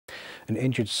An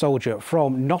injured soldier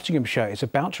from Nottinghamshire is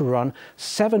about to run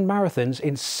 7 marathons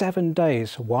in 7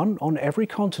 days, one on every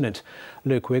continent.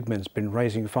 Luke Wigman's been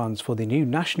raising funds for the new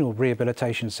National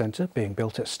Rehabilitation Centre being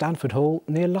built at Stanford Hall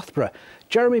near Loughborough.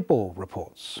 Jeremy Ball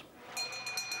reports.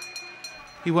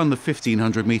 He won the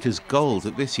 1500 metres gold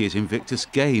at this year's Invictus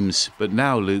Games, but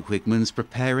now Luke Wigman's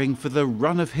preparing for the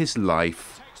run of his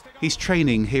life. He's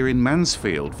training here in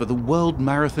Mansfield for the World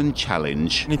Marathon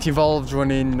Challenge. It involves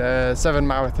running 7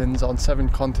 marathons on 7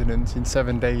 continents in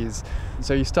 7 days.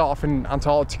 So you start off in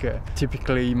Antarctica,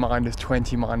 typically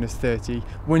 -20, -30.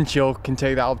 Wind chill can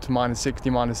take that up to -60,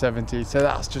 -70, so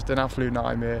that's just an absolute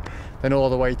nightmare. Then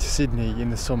all the way to Sydney in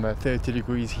the summer, 30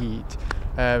 degrees heat.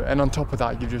 And on top of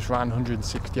that, you've just ran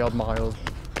 160 odd miles.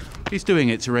 He's doing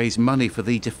it to raise money for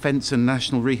the Defence and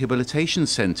National Rehabilitation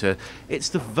Centre. It's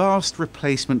the vast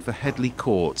replacement for Headley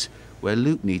Court, where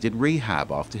Luke needed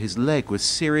rehab after his leg was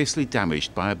seriously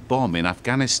damaged by a bomb in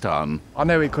Afghanistan. I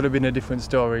know it could have been a different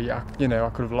story. I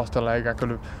could have lost a leg, I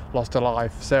could have lost a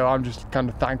life. So I'm just kind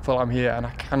of thankful I'm here and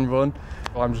I can run.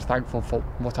 I'm just thankful for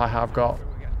what I have got.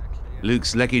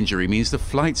 Luke's leg injury means the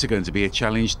flights are going to be a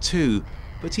challenge too,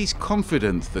 but he's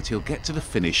confident that he'll get to the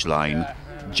finish line.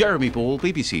 Jeremy Ball,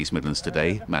 BBC's Midlands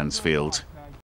Today, Mansfield.